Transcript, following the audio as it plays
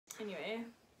Anyway.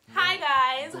 Hi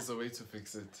guys! There's a way to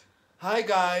fix it. Hi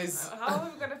guys! How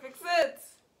are we gonna fix it?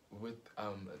 With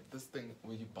this thing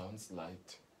where you bounce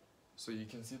light. So you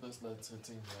can see those lights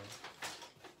hitting here.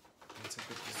 You take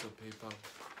a piece of paper.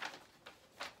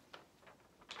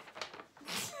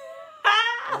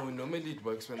 Oh, normally it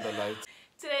works when the light.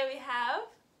 Today we have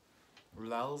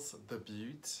Lals the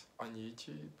Butte on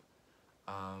YouTube.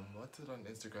 What's it on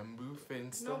Instagram? Mboo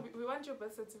Finsta. No, we want your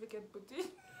birth certificate, Booty.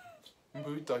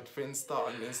 Mboo.finsta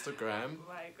on Instagram. Oh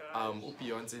my god.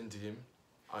 Beyonce and him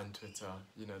on Twitter.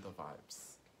 You know the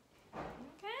vibes.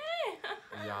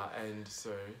 Okay. Yeah, and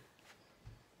so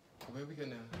where are we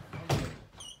gonna?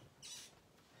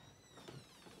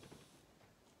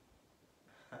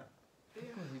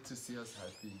 People hate to see us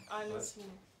happy. Honestly.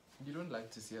 You don't like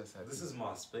to see us happy. This is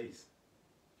my space.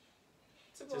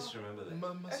 Just remember that.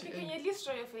 Okay, can you at least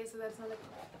show your face so that it's not like...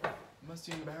 Must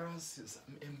you embarrass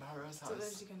So that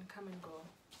us? you can come and go.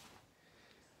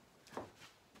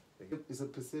 It's a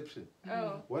perception.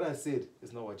 Oh. What I said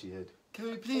is not what you heard. Can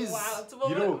we please? Wow. So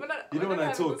You know we're when I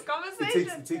having talk, this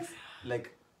conversation. it takes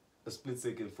like a split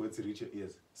second for it to reach your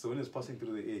ears. So when it's passing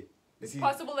through the air, you It's see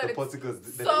possible that the it's particles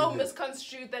that so are in there.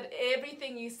 misconstrued that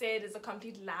everything you said is a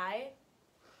complete lie.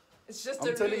 It's just a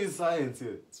I'm telling you ruse. science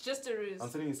here. It's just a ruse. I'm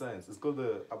telling you science. It's called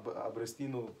the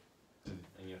Abrestino.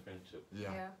 And your friendship.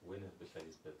 Yeah. When is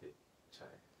Bishali's birthday? Chai.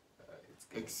 It's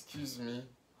good. Excuse me.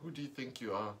 Who do you think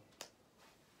you are?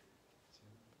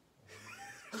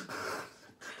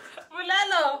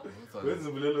 Mbulelo! When's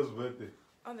Mbulelo's birthday?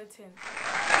 On the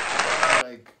 10th.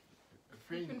 Like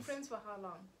We've been friends. friends for how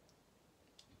long?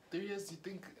 3 years? You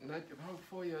think? Not about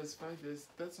 4 years, 5 years?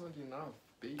 That's not enough,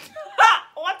 baby.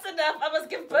 What's enough? I must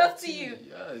give birth to you.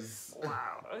 Yes.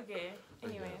 Wow. Okay.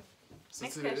 Anyway. So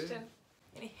Next today- question.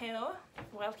 Anyhow,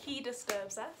 while he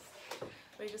disturbs us,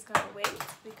 we're just gonna wait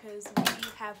because we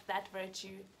have that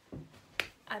virtue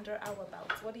under our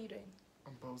belts. What are you doing?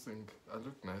 I'm posing. I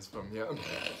look nice from here.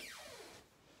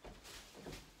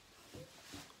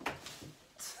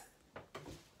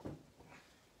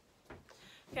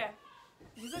 Okay.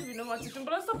 You said we know what to do,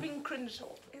 but stop being cringe.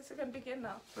 Yes, you can begin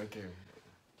now. Okay.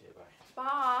 Okay, bye.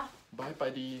 Bye. Bye,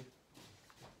 buddy.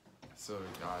 So,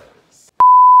 guys.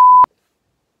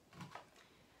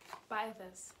 Buy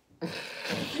this.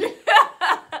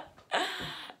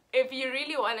 If you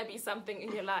really want to be something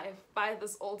in your life, buy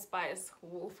this Old Spice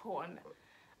Wolf Horn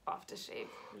aftershave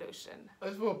lotion. I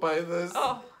just want to buy this.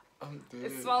 Oh, I'm dead.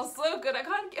 it smells so good. I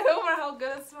can't get over how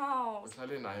good it smells.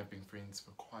 Sally and I have been friends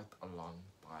for quite a long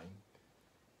time.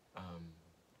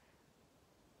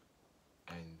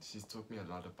 And she's taught me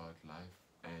a lot about life.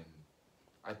 And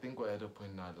I think we're at a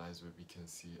point in our lives where we can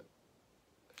see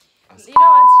us. You know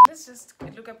what? Let's just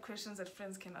look up questions that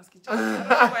friends can ask each other. I don't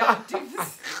know why I'm doing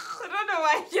this. I don't know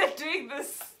why you're doing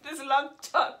this long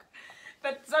talk.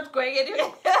 But it's not going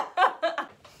anywhere.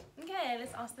 Okay,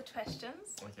 let's ask the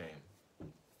questions. Okay.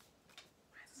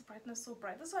 Why is this brightness so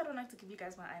bright? This is why I don't like to give you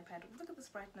guys my iPad. Look at this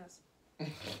brightness.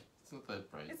 It's not that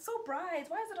bright. It's so bright.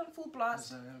 Why is it on full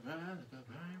blast?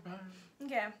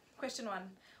 Okay, question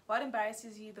 1. What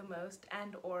embarrasses you the most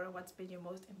and or what's been your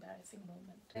most embarrassing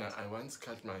moment? Now, I once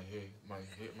cut my hair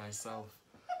myself.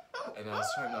 And I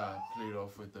was trying to play it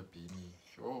off with a beanie.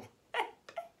 Oh.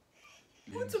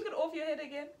 Who took it off your head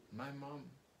again? My mom.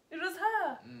 It was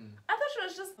her. Mm. I thought she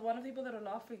was just one of the people that were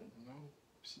laughing. No,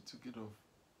 she took it off.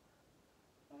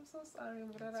 I'm so sorry,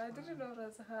 brother. I didn't know it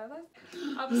was her.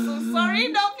 I'm so sorry.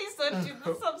 No, please don't do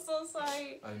this. I'm so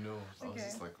sorry. I know. I was Okay.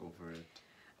 just like over it.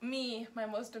 Me, my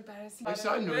most embarrassing. Actually,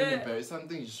 I know you're embarrassed.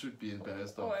 Something you should be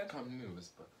embarrassed of. What? Come here,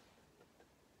 whisper.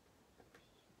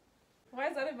 Why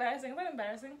is that embarrassing? It's not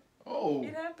embarrassing. Oh!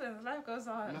 It happens. Life goes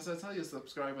on. Must I tell your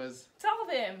subscribers? Tell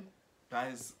them.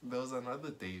 Guys, there was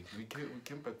another day. We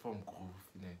came back from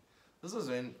Grove. You know. This was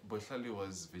when Boshali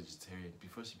was vegetarian,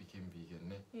 before she became vegan.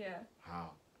 Ne? Yeah.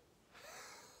 How?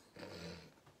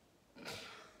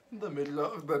 In the middle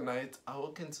of the night, I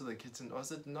walk into the kitchen.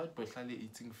 Was it not Boshali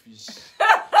eating fish?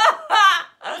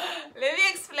 Let me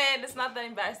explain. It's not that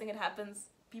embarrassing. It happens.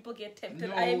 People get tempted.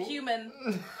 No. I am human.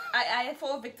 I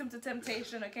fall victim to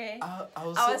temptation, okay? I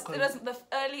was It was the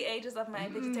early ages of my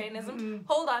vegetarianism.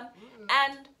 Hold on.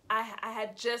 And I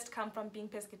had just come from being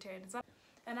pescatarian.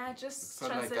 And I just So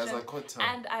like, as a transitioned. quota,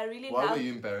 And I really why loved... were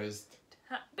you embarrassed?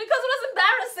 Because it was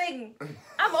embarrassing.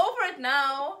 I'm over it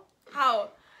now.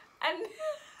 How? And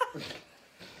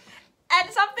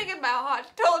and something in my heart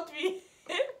told me,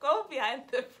 go behind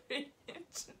the fridge.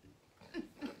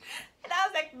 And I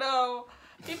was like, no.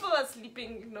 People are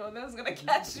sleeping, you know, that was gonna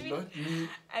catch me. Not me.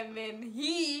 And then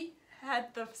he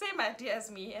had the same idea as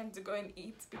me and to go and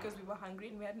eat because we were hungry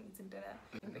and we hadn't eaten dinner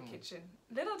in the kitchen.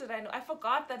 Little did I know, I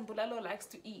forgot that Mbulelo likes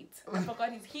to eat. I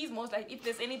forgot he's most like, if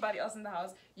there's anybody else in the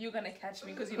house, you're gonna catch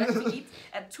me because you like to eat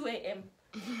at 2 a.m.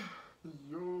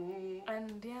 Yo.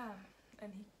 And yeah,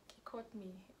 and he caught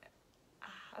me.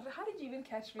 How did you even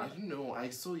catch me? I don't know. I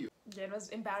saw you. Yeah, it was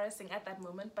embarrassing at that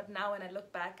moment, but now when I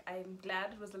look back, I'm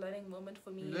glad it was a learning moment for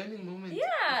me. Learning moment.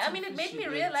 Yeah, I mean, it made me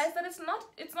realize that it's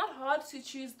not hard to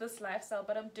choose this lifestyle,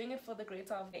 but I'm doing it for the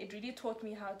greater of. It really taught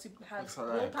me how to have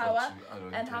willpower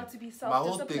and how to be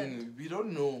self-disciplined. My whole thing, we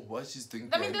don't know what she's doing.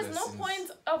 I mean, there's no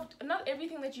point of, not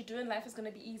everything that you do in life is going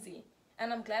to be easy.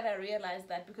 And I'm glad I realized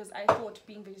that because I thought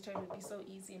being vegetarian would be so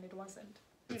easy and it wasn't.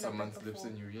 It's a month's lips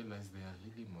and you realize they are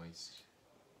really moist.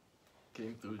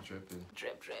 Came through dripping.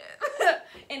 Drip.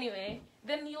 Anyway,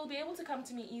 then you'll be able to come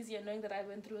to me easier knowing that I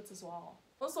went through it as well.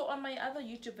 Also, on my other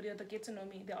YouTube video, the Get to Know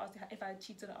Me, they asked if I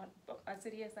cheated on. I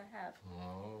said yes, I have.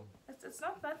 Oh. It's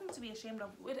not nothing to be ashamed of.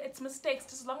 It's mistakes.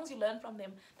 Just as long as you learn from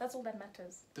them, that's all that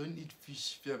matters. Don't eat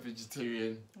fish if you're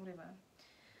vegetarian. Whatever.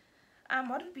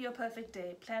 What would be your perfect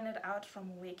day? Plan it out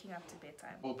from waking up to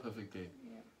bedtime. Oh, perfect day.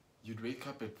 Yeah. You'd wake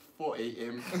up at 4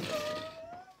 a.m.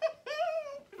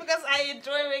 Because I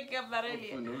enjoy waking up that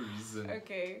early. For no reason.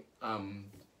 Okay.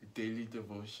 Daily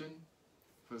devotion.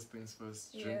 First things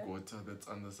first. Drink water that's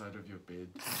on the side of your bed.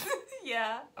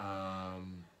 Yeah.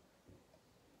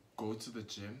 Go to the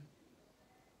gym.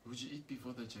 Would you eat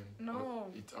before the gym? No. Or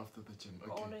eat after the gym?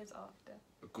 Okay. Always after.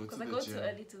 Go to Because the I go gym. too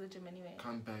early to the gym anyway.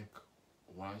 Come back,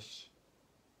 wash,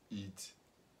 eat,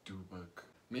 do work.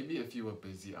 Maybe if you were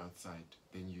busy outside,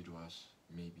 then you'd wash.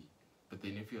 Maybe. But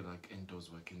then if you're like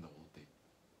indoors working the whole day,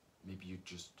 maybe you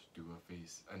just do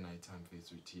a nighttime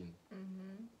face routine,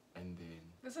 and then.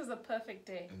 This is a perfect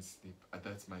day. And sleep.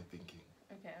 That's my thinking.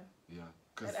 Okay. Yeah,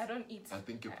 because I don't eat. I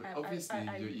think you're obviously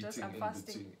you're eating I'm in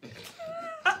fasting. between.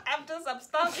 I'm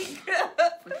starving.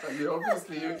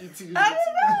 Obviously you're eating in between. I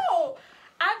don't know.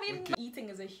 I mean, eating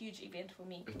is a huge event for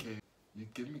me. Okay, you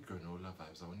give me granola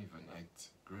vibes. I won't even act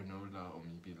granola or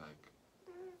maybe like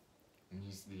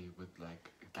muesli with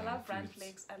like. I love bran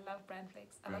flakes. I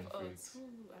love oats.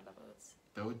 Ooh, I love oats.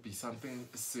 There would be something,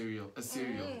 a cereal.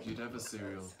 You'd have a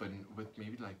cereal, but with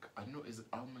maybe like, I don't know, is it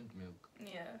almond milk?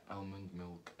 Yeah. Almond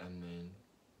milk, and then,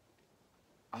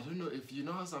 I don't know if you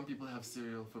know how some people have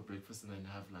cereal for breakfast and then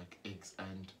have like eggs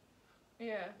and.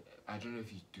 Yeah. I don't know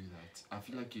if you do that. I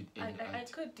feel like you'd I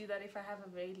could do that if I have a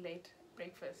very late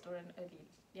breakfast or an early.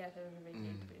 Yeah, if I have a very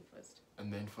late breakfast.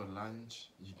 And then for lunch,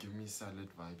 you give me salad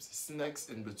vibes. Snacks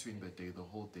in between the day, the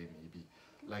whole day maybe.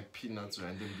 Like peanuts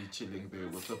randomly chilling there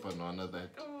with a banana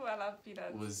that I love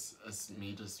peanuts. Was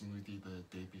made a smoothie the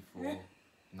day before.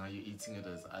 Now you're eating it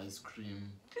as ice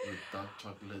cream with dark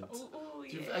chocolate. Ooh,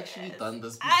 You've actually done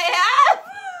this before. I have!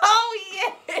 Oh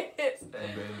yes! And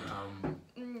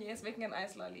then yes, making an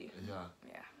ice lolly. Yeah.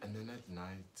 And then at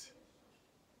night,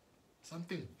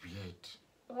 something weird.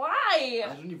 Why?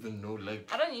 I don't even know, like.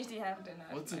 I don't usually have dinner.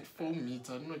 What's it? Faux meat?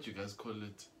 I don't know what you guys call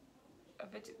it.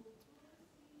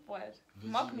 What?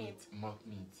 Mock meat. Mock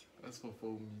meat. That's for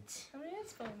faux meat. I mean,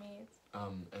 it's faux meat.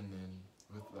 And then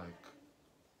with like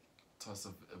toss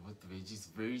of with veggies,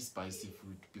 very spicy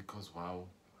food because wow,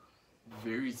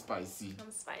 very spicy.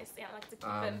 I'm spicy. I like to keep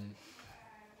it.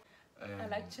 I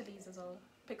like chilies as well.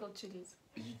 Pickled chilies.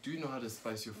 You do know how to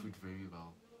spice your food very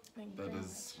well. Thank you. That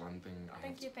is one thing.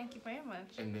 Thank you very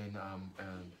much. And then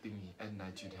thingy at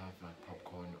night you'd have like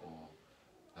popcorn or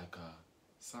like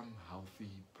some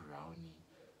healthy brownie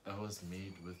that was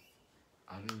made with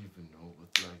I don't even know with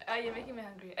like. Oh, you're making me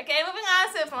hungry. Okay, moving on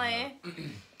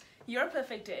swiftly. Your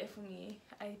perfect day for me.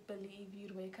 I believe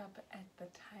you'd wake up at the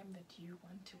time that you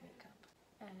want to wake up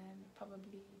and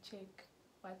probably check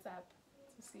WhatsApp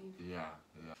to see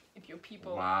if your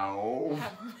people have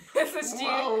messaged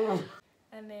you.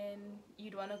 And then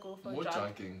you'd want to go for a jog.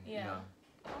 Jogging. Yeah.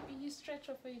 You stretch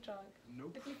or you jog?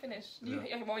 Nope. Let me finish.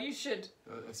 Well, you should.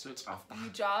 Stretch after. You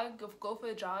jog, go for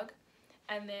a jog,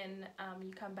 and then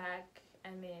you come back,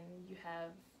 and then you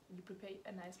prepare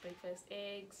a nice breakfast: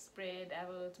 eggs, bread,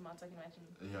 avocado, tomato, I can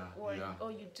imagine.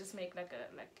 Or you just make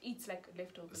eat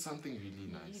leftovers. Something really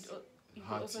nice. You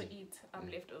could also eat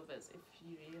leftovers if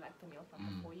you really like the meal from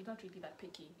before. You're not really that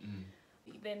picky.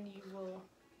 Then you will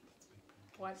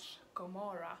watch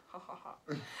Gomorrah,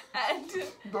 and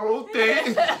the whole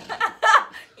thing.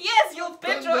 Yes, you'll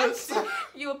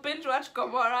binge watch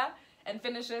Gomorrah and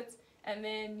finish it, and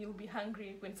then you'll be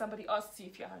hungry when somebody asks you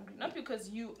if you're hungry, not because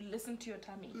you listen to your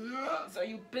tummy. So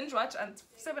you binge watch and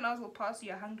 7 hours will pass,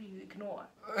 you're hungry, you ignore.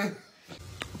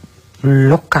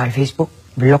 بلوك على الفيسبوك،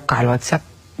 بلوك على الواتساب،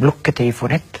 بلوك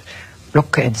تليفونات،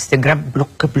 بلوك انستجرام،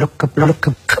 بلوك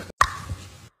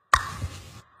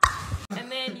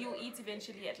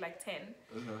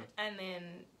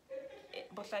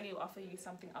Bahlali will offer you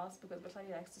something else because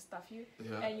Bahlali likes to stuff you.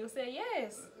 Yeah. And you'll say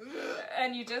yes.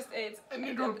 And you just ate. And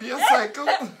it will be a cycle.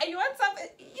 And you want something?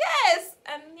 Yes!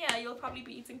 And yeah, you'll probably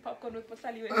be eating popcorn with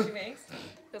Bahlali when she makes.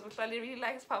 Because Bahlali really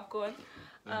likes popcorn.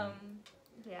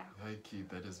 Yeah. Hi, kid,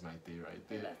 that is my day right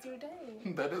there. That's your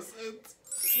day. That is it.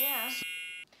 Yeah.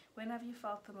 When have you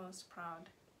felt the most proud?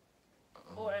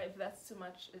 Or if that's too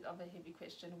much of a heavy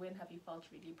question, when have you felt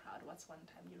really proud? What's one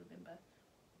time you remember?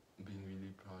 Being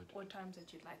really proud. Or times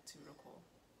that you'd like to recall?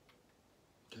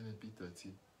 Can it be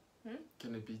 30? Hmm?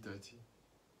 Can it be 30?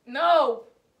 No!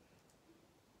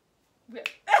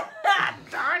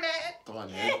 Darn it! Darn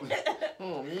it.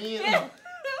 Oh, man.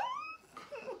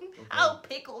 Oh,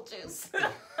 pickle juice. I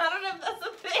don't know if that's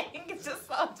a thing. It just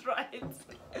sounds right.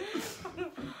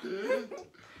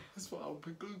 That's for our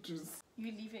pickle juice.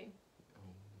 You leaving?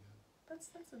 Oh, That's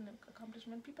an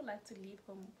accomplishment. People like to leave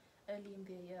home early in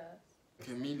their year.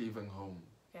 okay, me leaving home.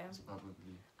 Yeah. Is probably.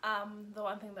 The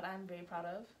one thing that I'm very proud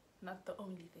of, not the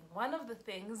only thing, one of the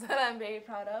things that I'm very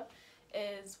proud of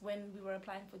is when we were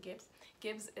applying for GIBS.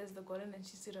 GIBS is the Gordon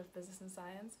Institute of Business and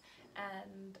Science,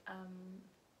 and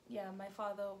yeah, my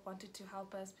father wanted to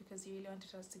help us because he really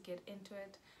wanted us to get into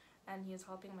it, and he was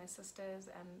helping my sisters,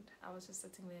 and I was just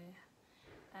sitting there,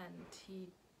 and he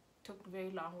took very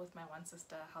long with my one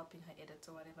sister, helping her edit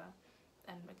or whatever,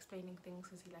 and explaining things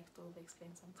because he likes to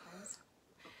over-explain sometimes.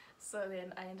 So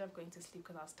then I ended up going to sleep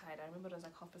because I was tired. I remember it was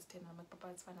like 10:30. I'm like, Papa,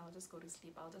 it's fine. I'll just go to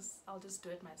sleep. I'll just do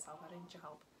it myself. I don't need your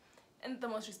help. In the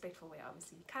most respectful way,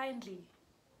 obviously. Kindly,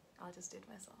 I'll just do it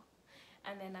myself.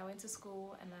 And then I went to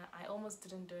school and I almost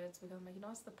didn't do it because I'm like, you know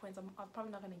what's the point? I'm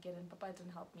probably not going to get in. Papa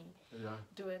didn't help me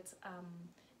do it.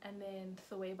 And then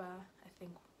Thuweba, I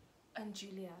think, and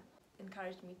Julia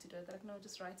encouraged me to do it. They're like, no,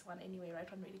 just write one anyway.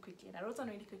 Write one really quickly. And I wrote one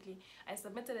really quickly. I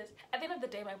submitted it. At the end of the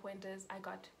day, my point is I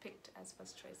got picked as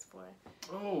first choice for it.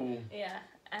 Oh. Yeah,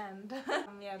 and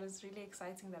yeah, it was really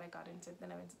exciting that I got into it.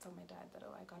 Then I went to tell my dad that,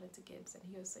 oh, I got into GIBS, and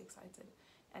he was so excited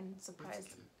and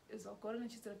surprised. Is Gordon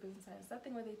Institute of Business Science, that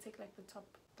thing where they take like the top,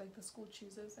 like the school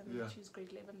choosers, and they choose grade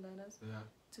 11 learners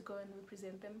to go and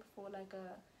represent them for like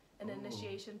an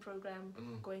initiation program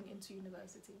going into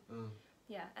university.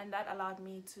 Yeah, and that allowed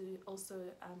me to also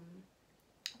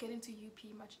get into UP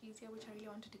much easier, which I really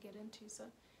wanted to get into, so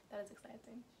that is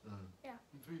exciting. Yeah.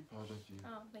 I'm very proud of you.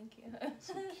 Oh, thank you.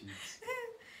 So cute.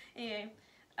 Anyway,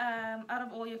 out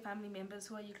of all your family members,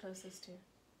 who are you closest to?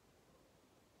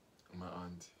 My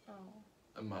aunt.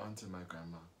 Oh. My aunt and my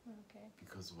grandma. Okay.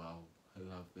 Because, wow, I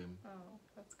love them. Oh,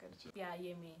 that's good. Yeah,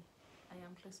 Yemi. I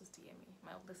am closest to Yemi.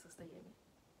 My older sister, Yemi.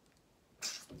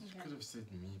 You could have said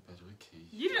me, but okay.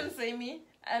 You didn't say me,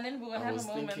 and then we will have a moment.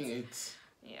 I was thinking it.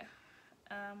 Yeah.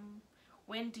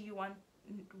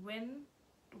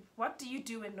 What do you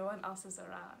do when no one else is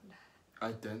around?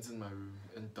 I dance in my room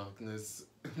in darkness,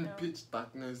 No. pitch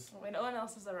darkness. When no one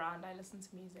else is around, I listen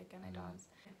to music and I dance.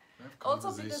 I have Also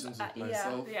conversations because with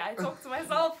myself. yeah, I talk to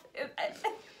myself.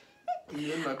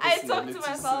 Me and my I talk to personality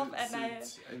myself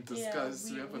sit and discuss.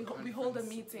 Yeah, we hold a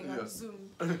meeting on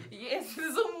Zoom. Yes,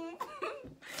 Zoom.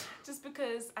 Just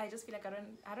because I just feel like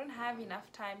I don't have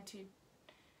enough time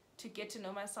to get to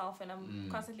know myself, and I'm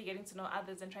constantly getting to know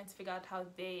others and trying to figure out how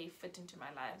they fit into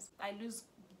my lives. I lose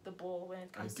the ball when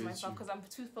it comes to myself because I'm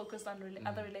too focused on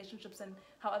other relationships and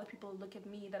how other people look at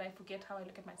me that I forget how I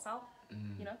look at myself.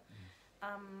 You know.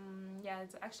 Yeah,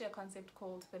 it's actually a concept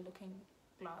called the looking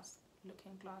glass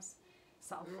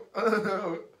self.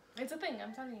 It's a thing,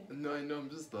 I'm telling you. No, I know, I'm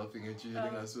just laughing at you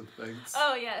hitting us with thanks.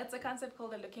 Oh yeah, it's a concept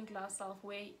called the looking glass self,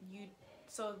 where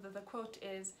so the quote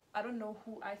is, I don't know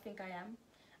who I think I am.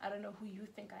 I don't know who you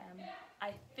think I am.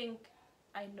 I think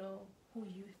I know who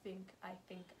you think I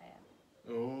am.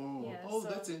 Oh, Yeah, so, so-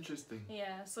 that's interesting.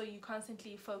 Yeah, so you're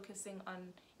constantly focusing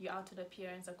on your outward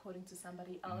appearance according to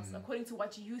somebody else, according to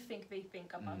what you think they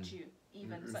think about you,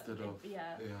 even. Instead of,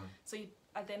 yeah. yeah. So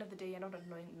at the end of the day, you're not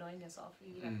knowing yourself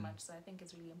really that much. So I think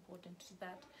it's really important to do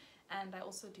that. And I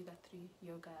also do that through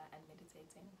yoga and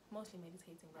meditating, mostly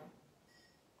meditating though.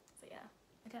 So yeah.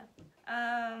 Okay.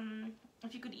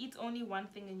 If you could eat only one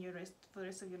thing for the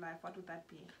rest of your life, what would that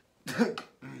be?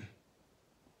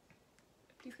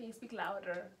 Please, can you speak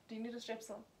louder? Do you need a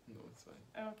strepsil? No, it's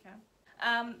fine. Okay.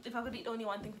 If I could eat only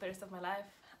one thing for the rest of my life,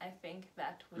 I think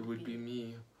that It would be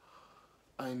me.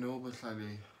 I know, but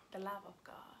the love of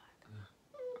God.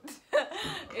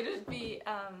 It would be,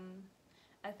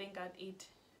 I think I'd eat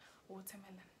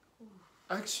watermelon. Ooh.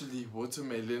 actually,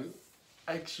 watermelon.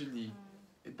 Actually,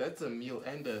 that's a meal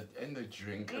and a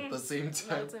drink at the same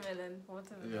time.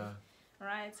 Watermelon. Yeah.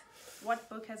 Right. What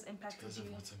book has impacted Because of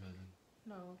you? watermelon.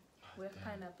 No, we have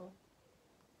pineapple.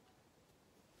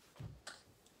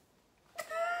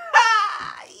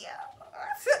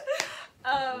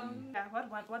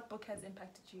 What book has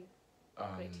impacted you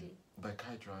greatly? The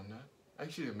Kite Runner.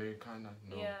 Actually, Americana.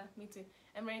 No. Yeah, me too.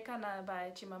 Americana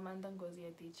by Chimamanda Ngozi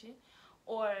Adichie,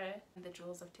 or The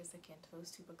Jewels of Tessakent.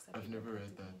 Those two books. I've never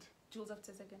read that. Jewels of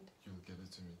Tessakent. You'll give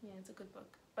it to me. Yeah, it's a good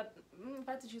book. But if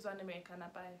I had to choose one,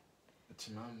 Americana by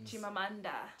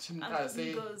Chimamanda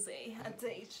Ngozi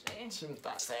Adichie.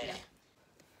 Chimtase.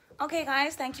 Okay,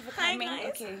 guys, thank you for coming. guys.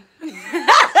 Okay.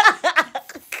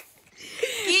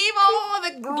 Give all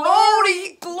the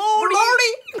glory.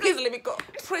 Praise the living God.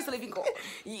 Praise the living God.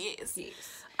 Yes.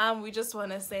 We just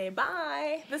want to say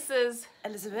bye. This is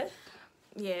Elizabeth.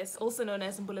 Yes, also known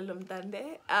as Mbulelo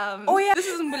Mtande. Oh yeah, this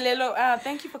is Mbulelo.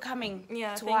 Thank you for coming.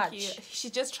 Yeah, to thank watch. you. She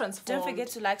just transformed. Don't forget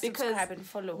to like, because subscribe, and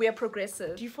follow. We are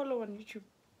progressive. Do you follow on YouTube?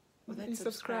 Well, then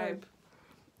subscribe.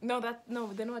 No,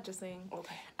 they know what you're saying.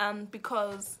 Okay.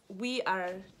 Because we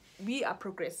are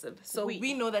progressive, so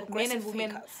we know that men and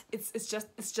women, it's just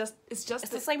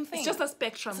the same thing. It's just a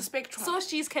spectrum. It's a spectrum. So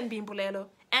she can be Mbulelo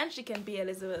and she can be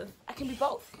Elizabeth. I can be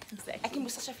both. Exactly. I can be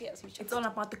Sasha Fierce. It's all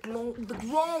about the glory.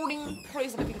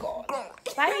 Praise the living God.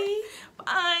 Bye.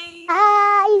 Bye.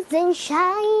 Rise and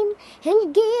shine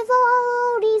and give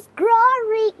all this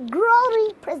glory.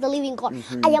 Praise the living God.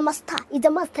 I am a star. It's a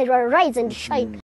master. Rise and shine.